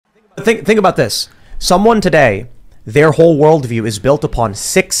Think about this. Someone today, their whole worldview is built upon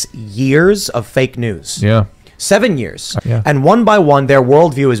 6 years of fake news. Yeah. 7 years. Yeah. And one by one, their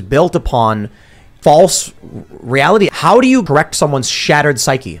worldview is built upon false reality. How do you correct someone's shattered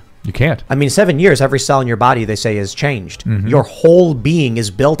psyche? You can't. I mean, 7 years, every cell in your body, they say, is changed. Mm-hmm. Your whole being is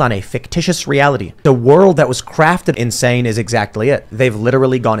built on a fictitious reality. The world that was crafted insane is exactly it. They've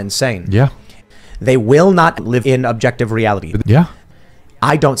literally gone insane. Yeah. They will not live in objective reality. Yeah.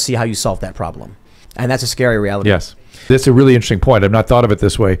 I don't see how you solve that problem. And that's a scary reality. Yes. That's a really interesting point. I've not thought of it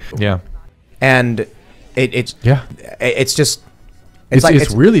this way. Yeah. And it's just...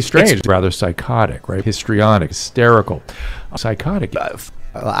 It's really strange. It's rather psychotic, right? Histrionic, hysterical, psychotic.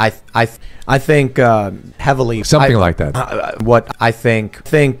 I think heavily Something like that. What I think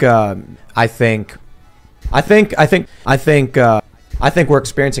we're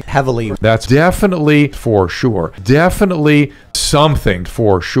experiencing heavily. That's definitely for sure. Definitely something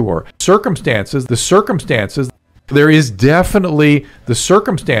for sure. The circumstances. There is definitely the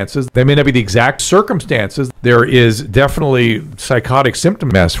circumstances. They may not be the exact circumstances. There is definitely psychotic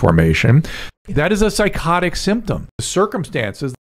symptom mass formation. That is a psychotic symptom. The circumstances.